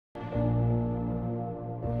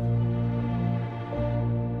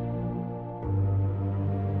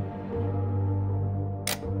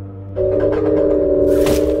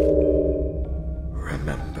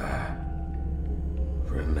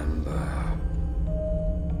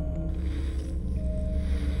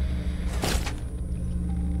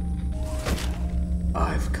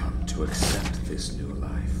to accept this new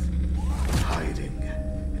life, hiding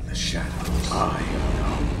in the shadows. I am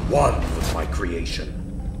now one with my creation.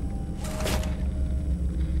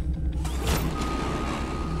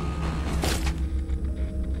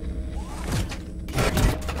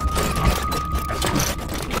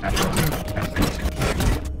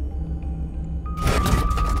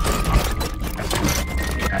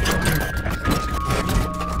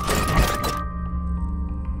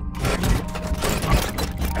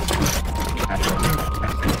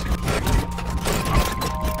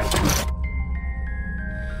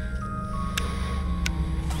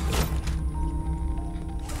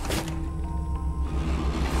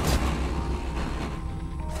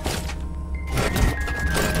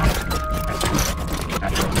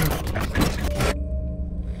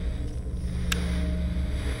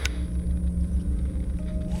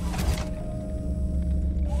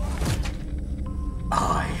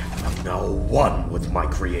 Now one with my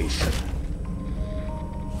creation.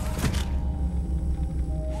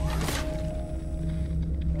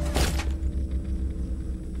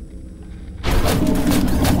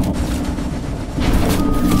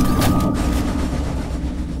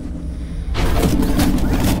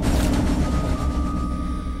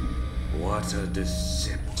 What a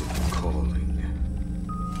deceptive calling.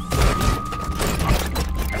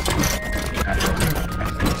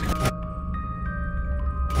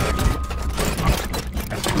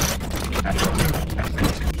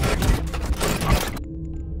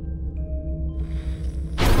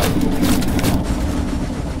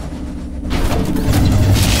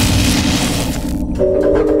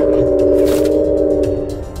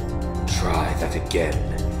 Try that again,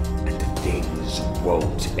 and things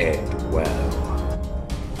won't end well.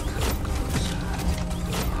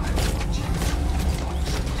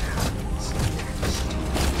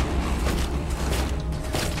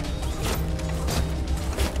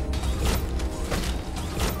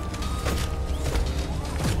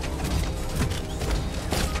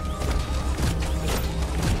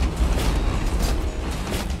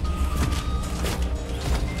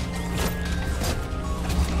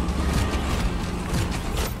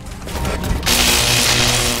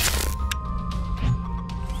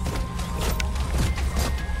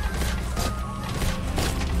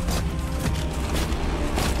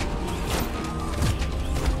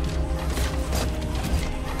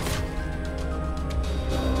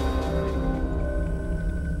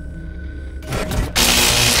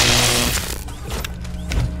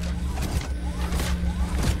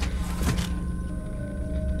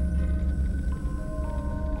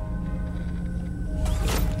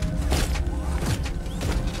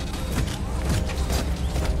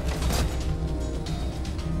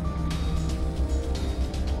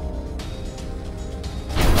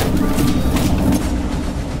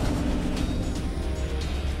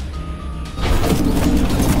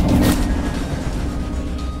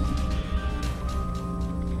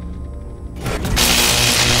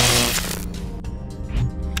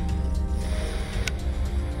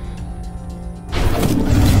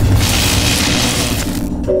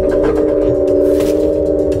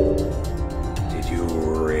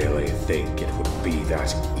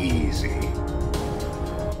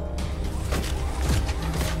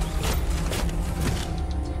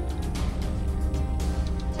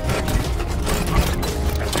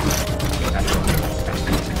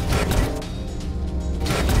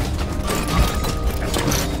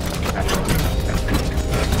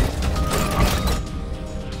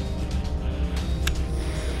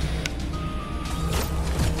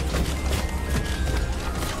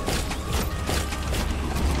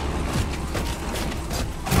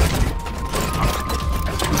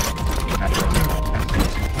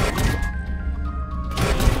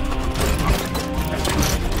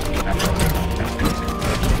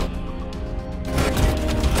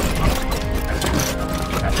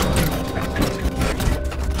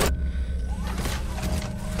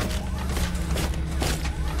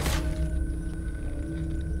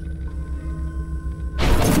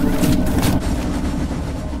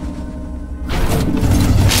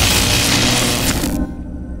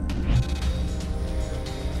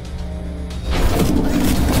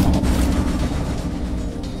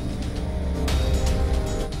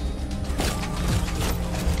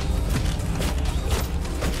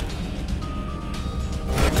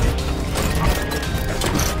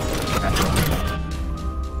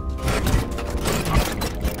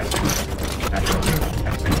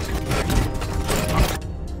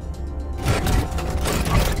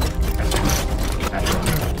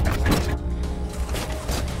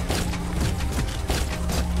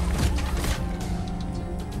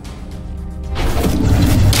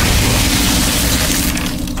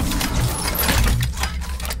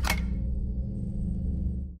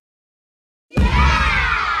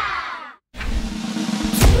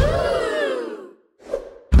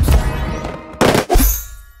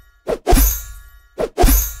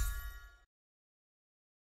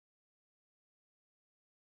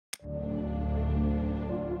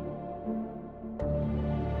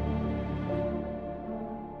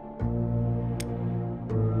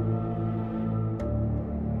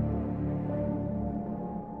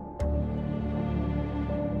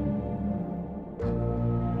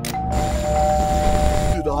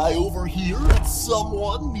 hear that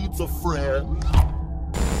someone needs a friend?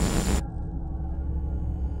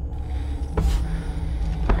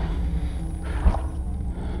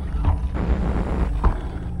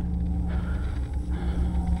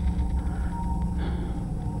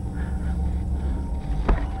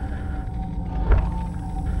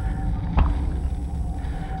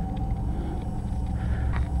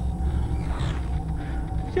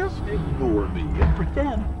 Just ignore me and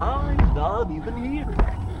pretend I'm not even here.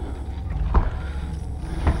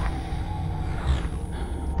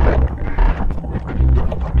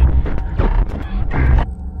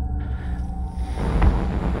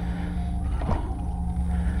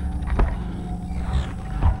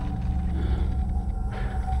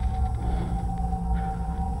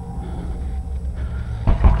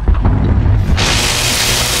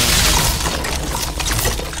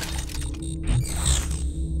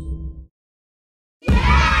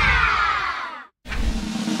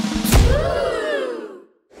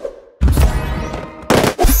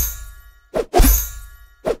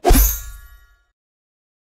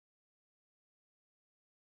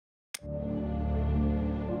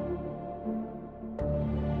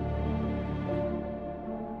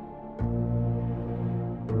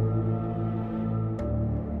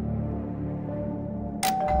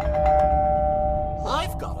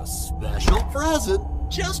 I've got a special present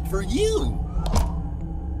just for you.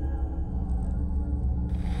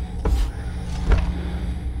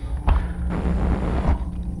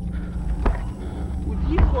 Would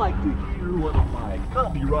you like to hear one of my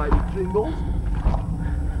copyrighted jingles?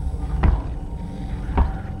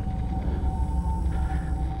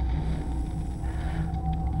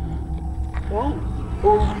 Oh,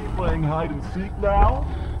 are we playing hide and seek now?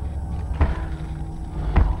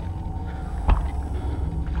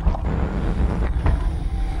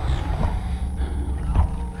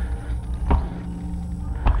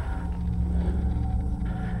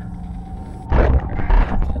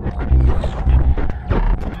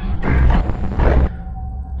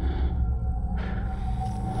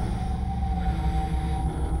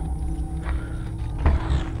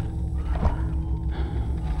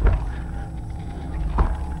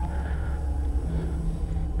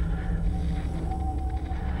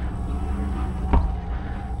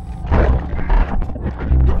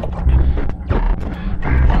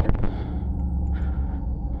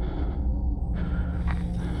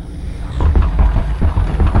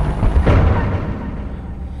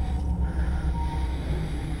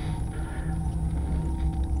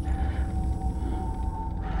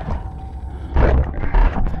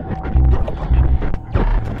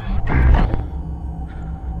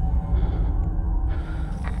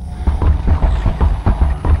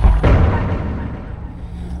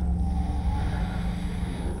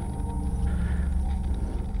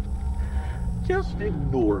 Just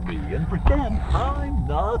ignore me and pretend I'm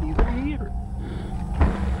not even here.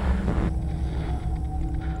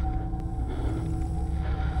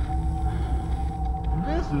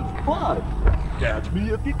 This is fun. Catch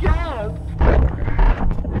me if you can.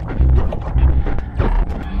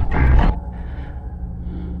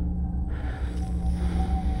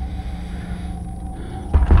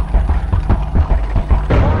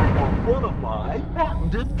 I'm on one of my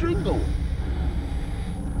patented jingles.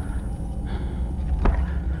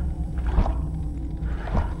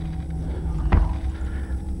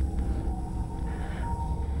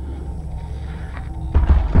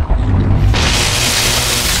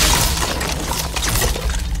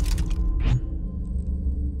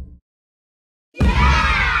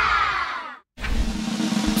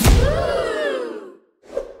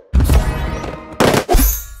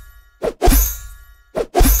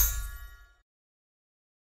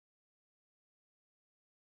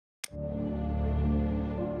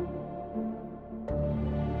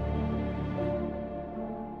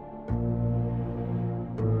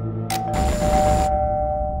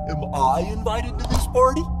 Am I invited to this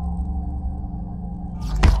party?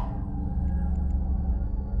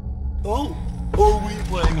 Oh, are we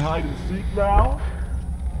playing hide and seek now?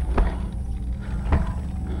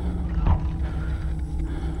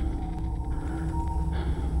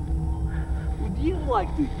 Would you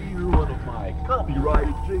like to hear one of my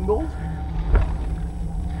copyrighted jingles?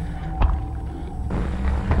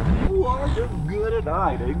 You aren't as good at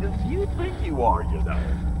hiding as you think you are, you know.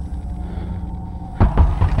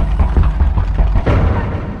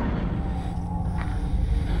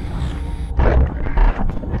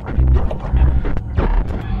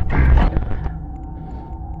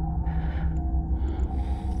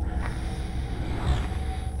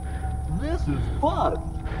 This is fun.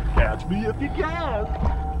 Catch me if you can.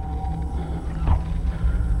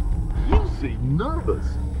 You seem nervous.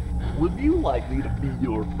 Would you like me to be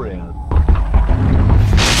your friend?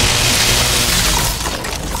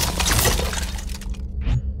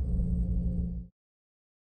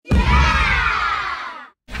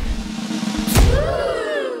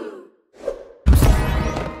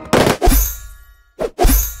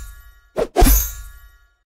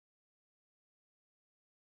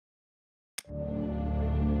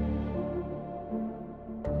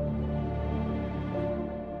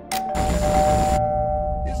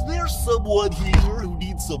 Is there someone here who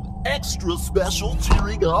needs some extra special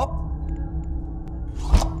cheering up?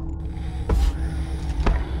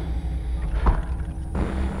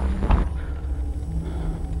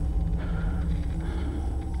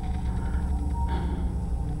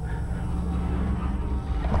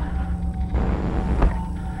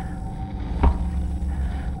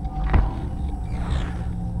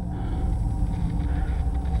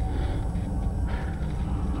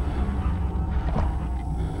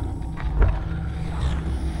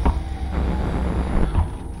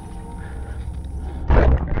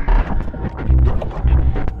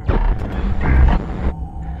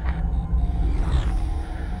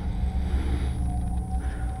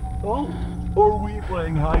 Oh, are we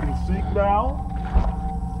playing hide and seek now?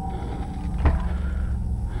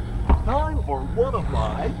 Time for one of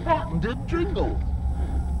my patented jingles.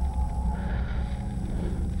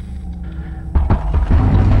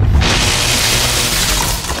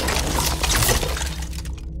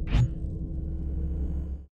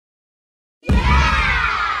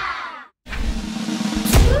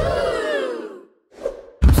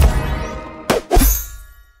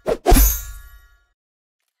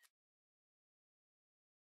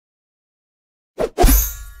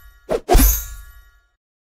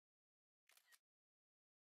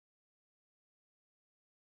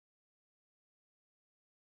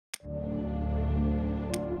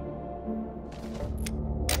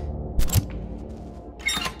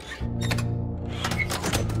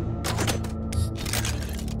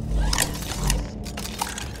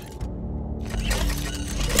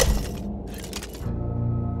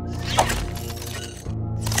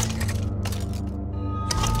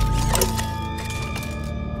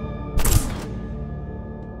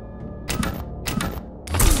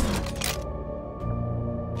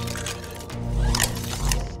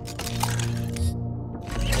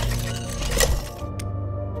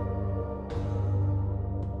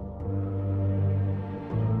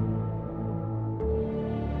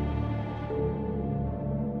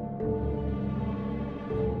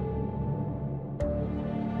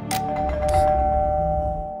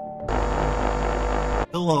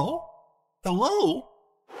 Hello? Hello?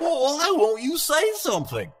 Well, why won't you say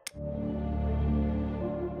something?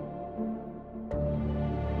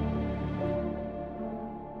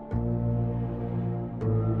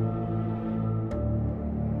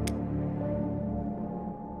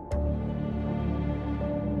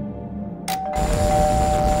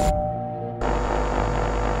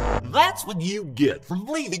 That's what you get from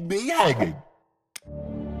leaving me hanging.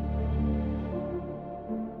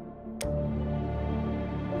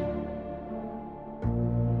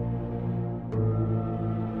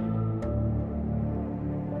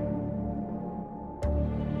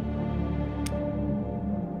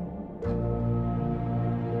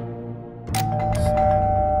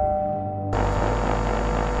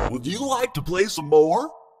 Would you like to play some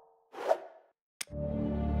more?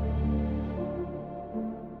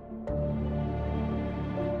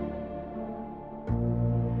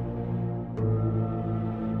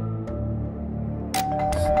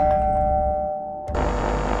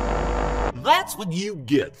 That's what you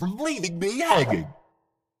get from leaving me hanging.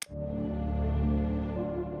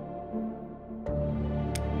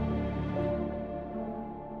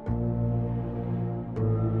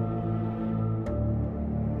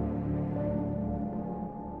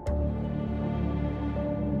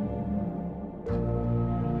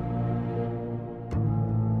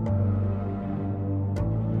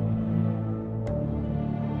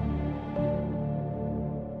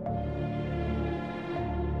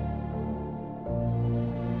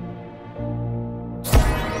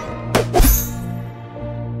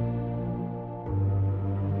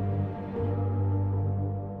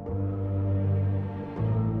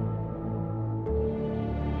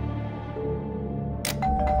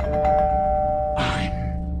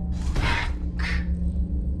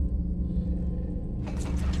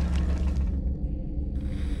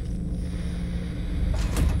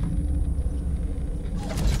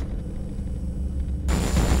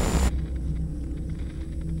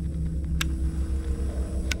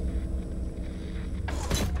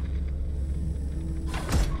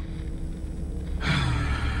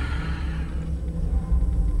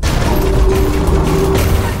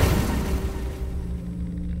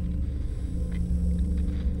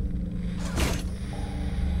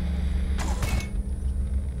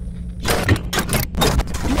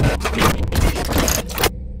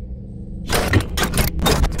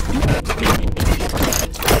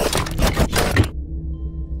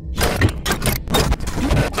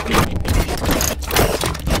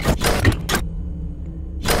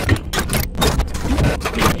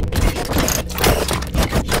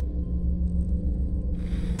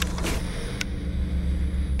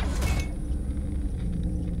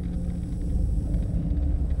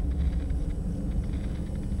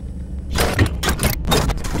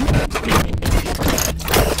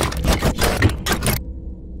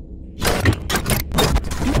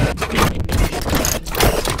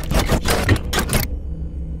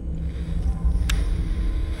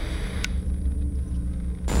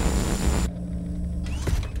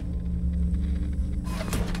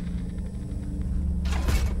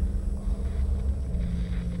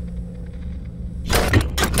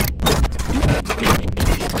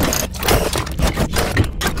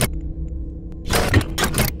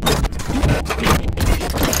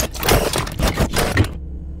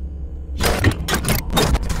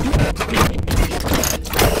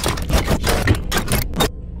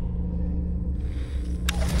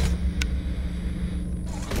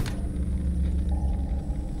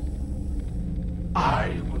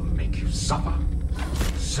 I will make you suffer.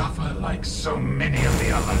 Suffer like so many of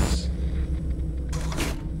the others.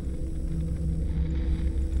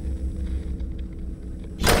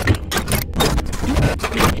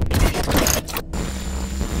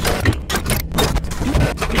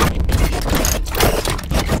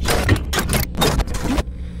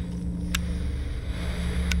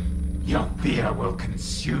 Your fear will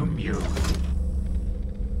consume you.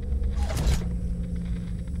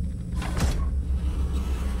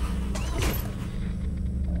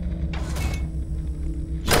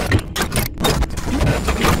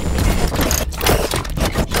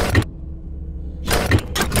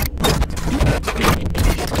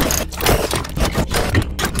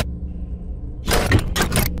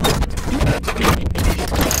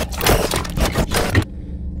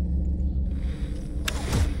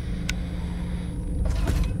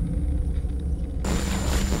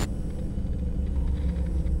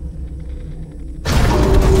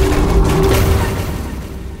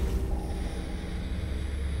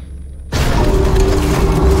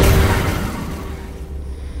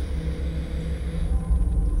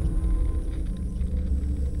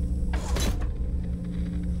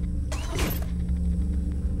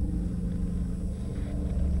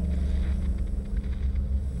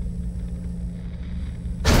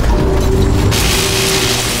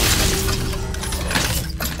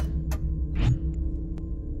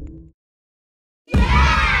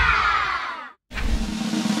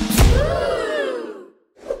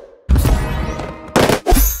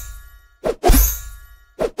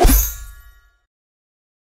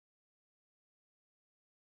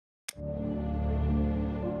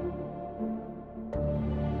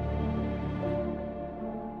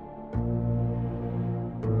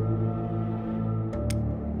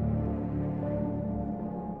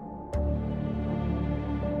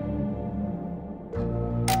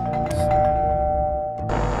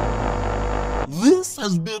 This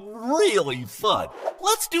has been really fun.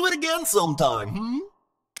 Let's do it again sometime, hmm?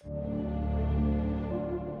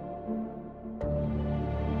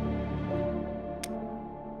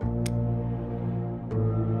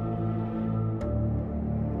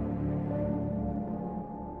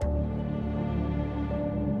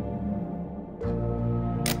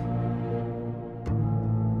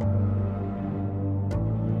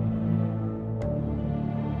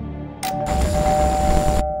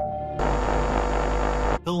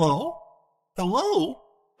 Hello? Hello?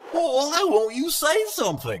 Why won't you say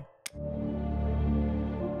something?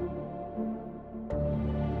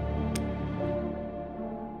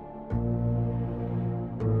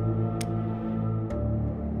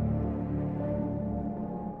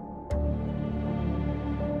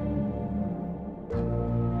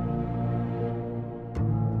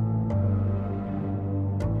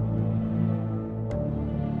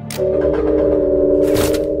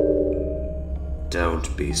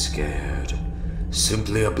 Don't be scared.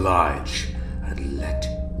 Simply oblige and let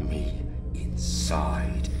me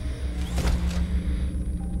inside.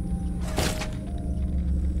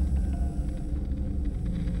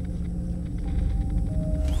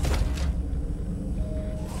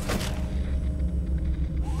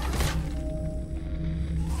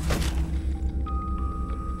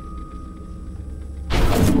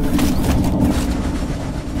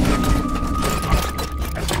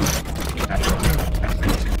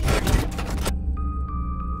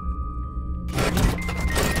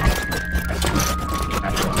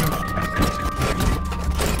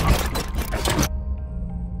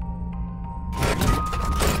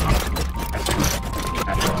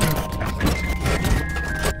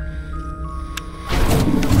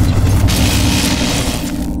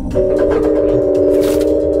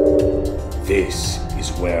 This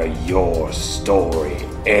is where your story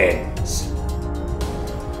ends.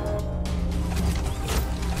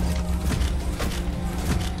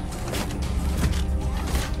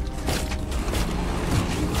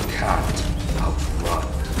 You can't outrun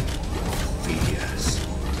your fears.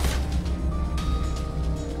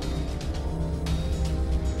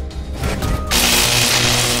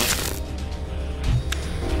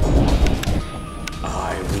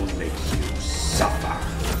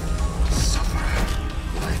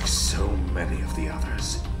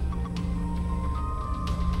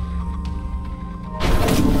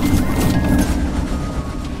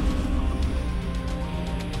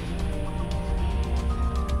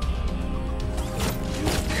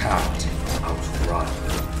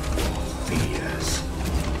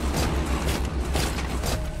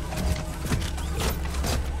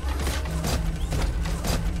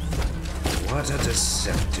 What a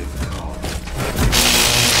deceptive call.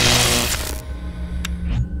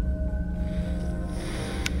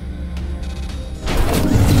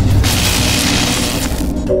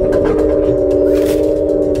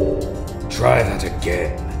 Try that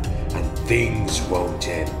again, and things won't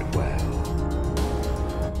end well.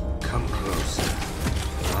 Come closer.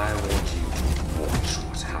 I want you to watch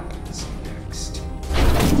what happens next.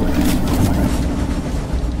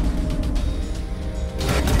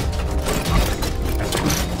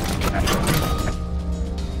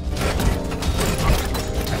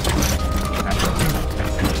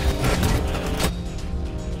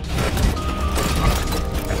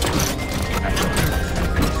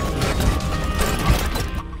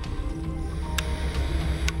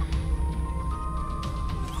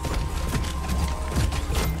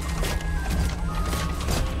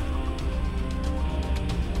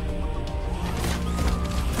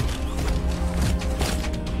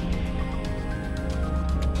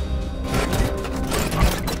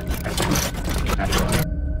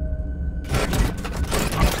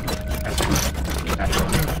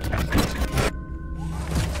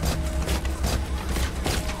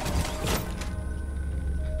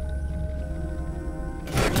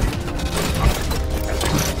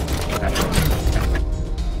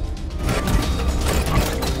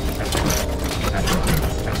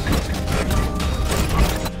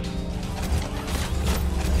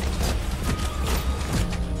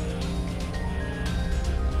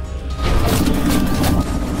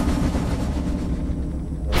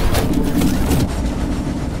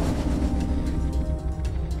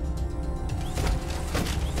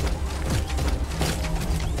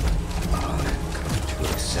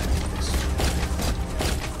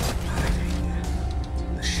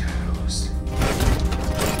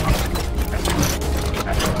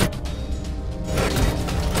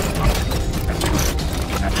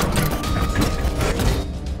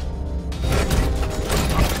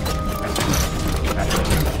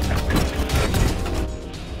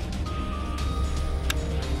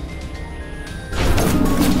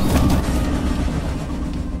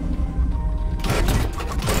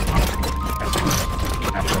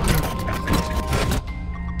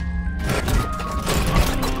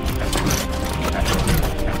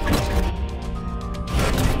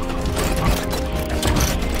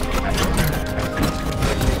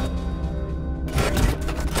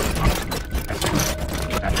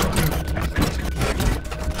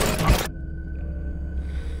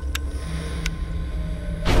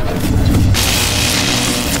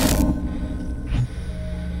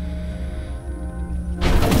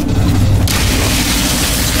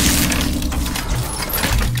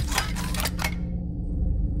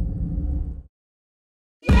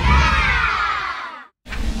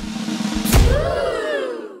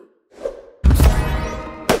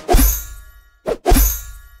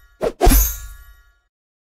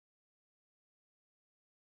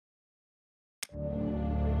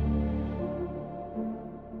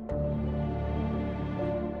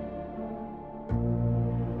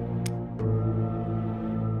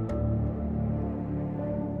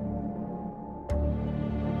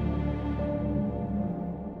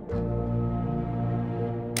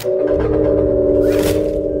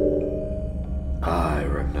 I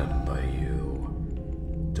remember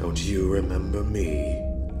you. Don't you remember me?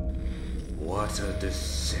 What a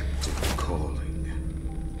deceptive calling.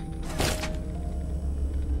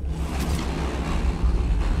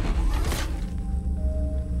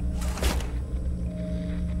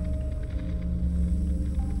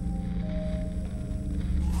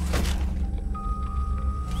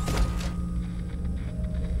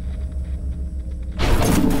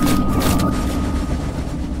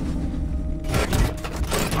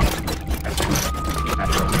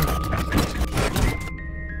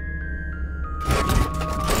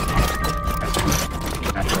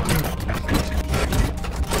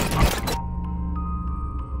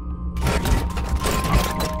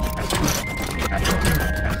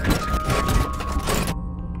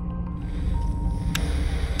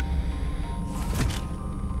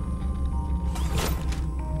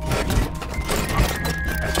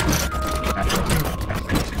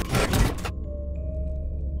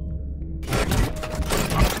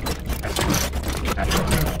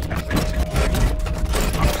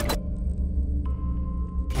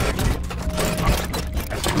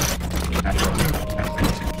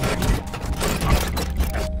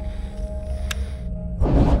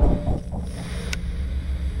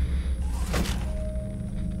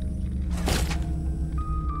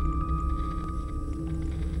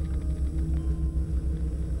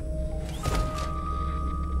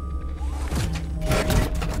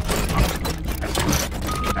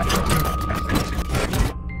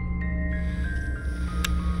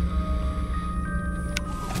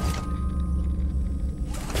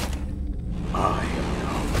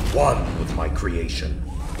 creation.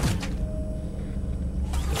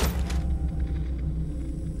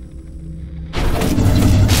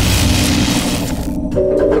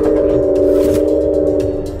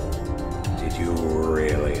 Did you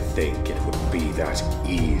really think it would be that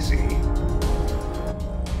easy?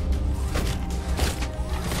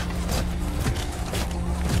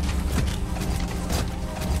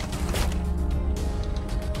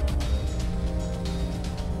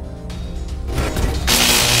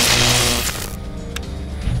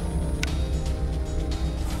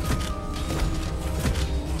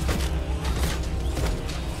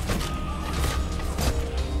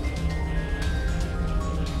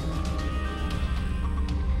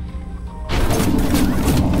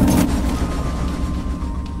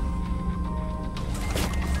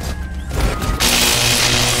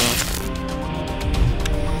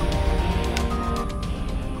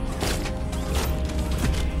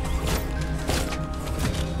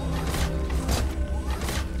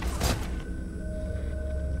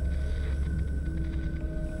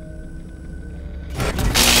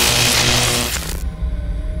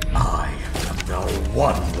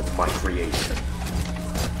 One with my creation.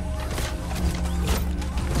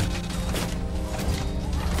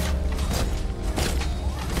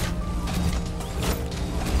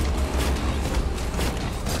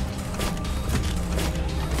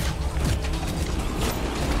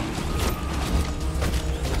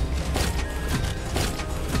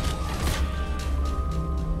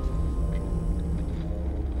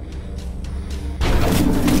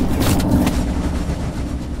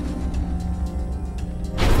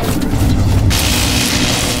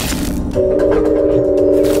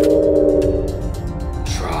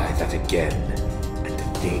 Again, and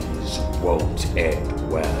things won't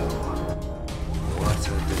end well. What a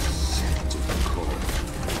deceptive calling.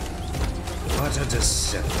 What a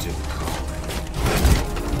deceptive calling.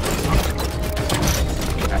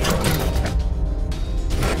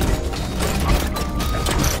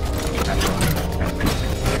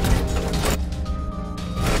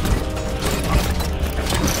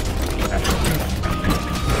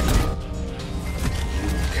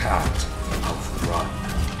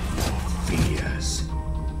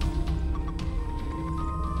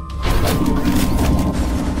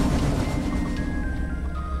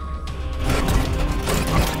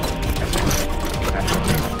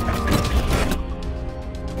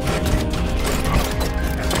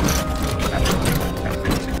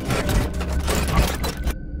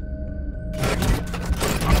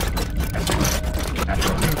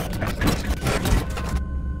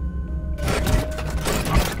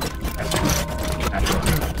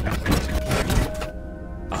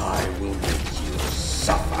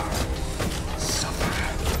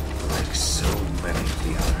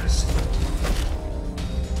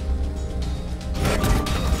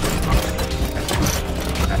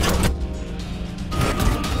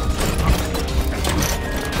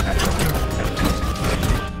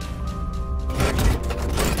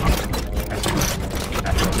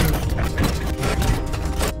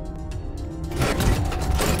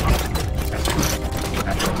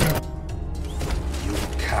 You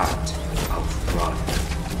can't outrun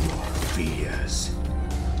fears.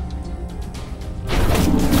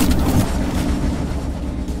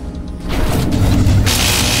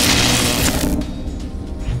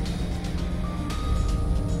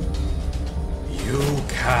 You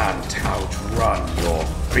can't outrun your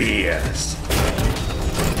fears.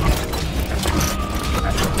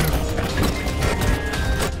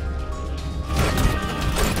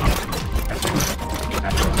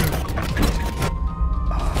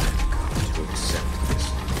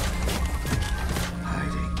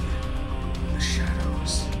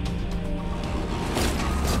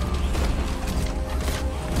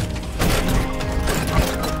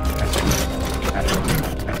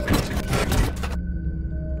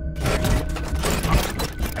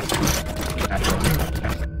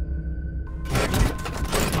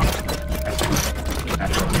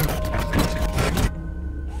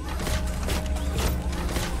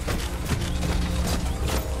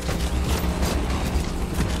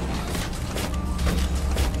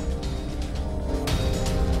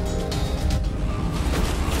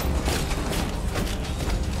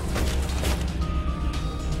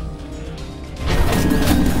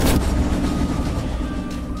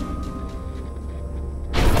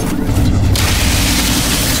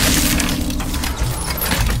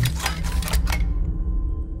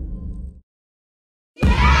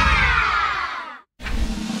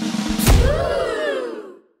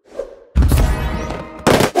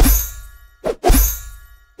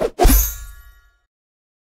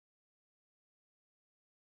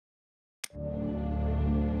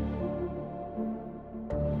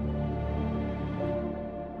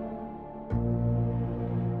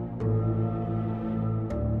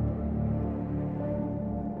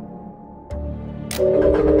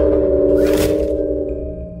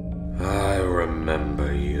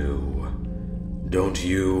 Don't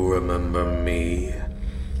you remember me?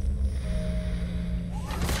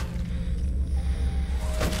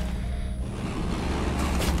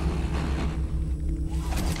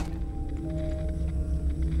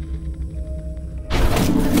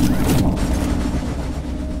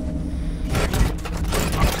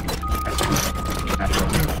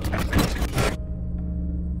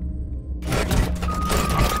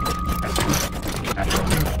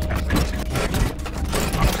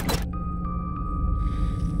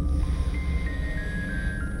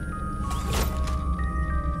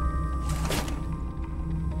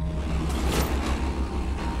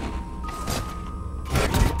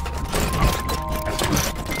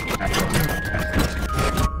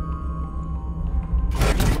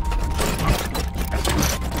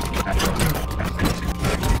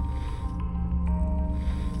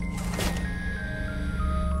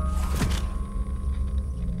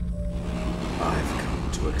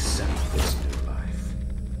 Accept this new life.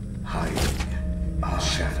 Hiding in the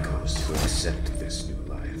shadows to accept this new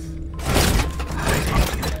life.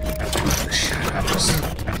 Hiding in the shadows.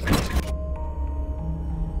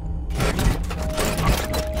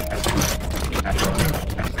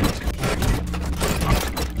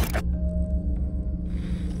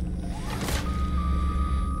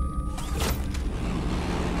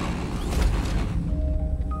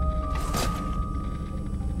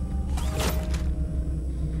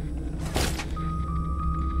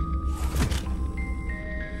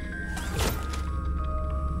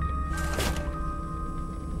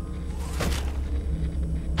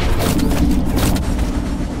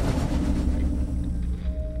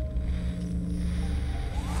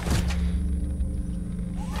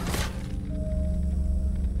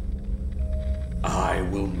 I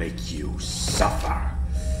will make you suffer.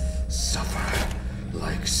 Suffer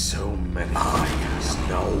like so many. I is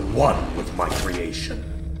now one with my creation.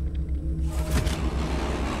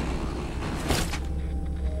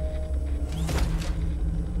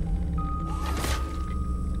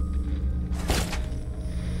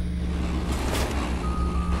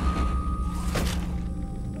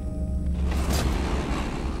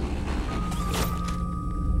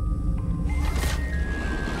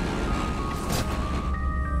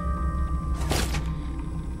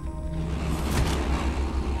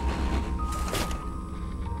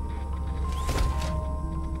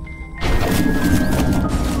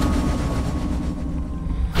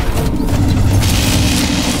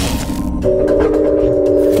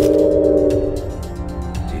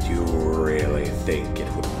 Did you really think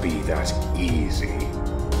it would be that easy?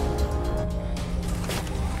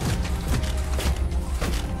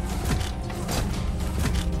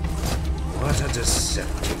 What a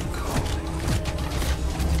deceptive calling.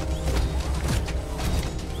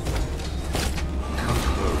 Come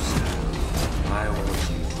closer. I want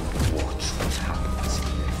you to watch what happens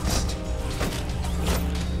next.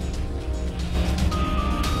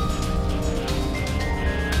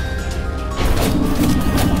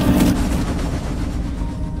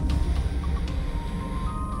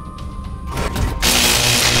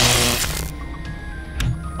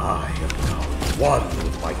 I am now one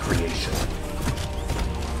with my creation.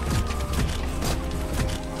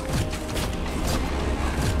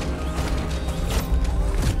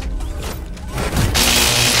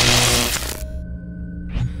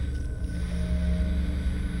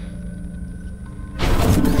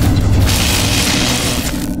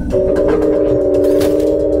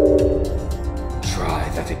 Try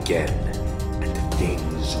that again, and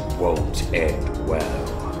things won't end well.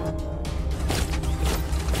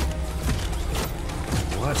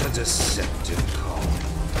 What a deceptive calling.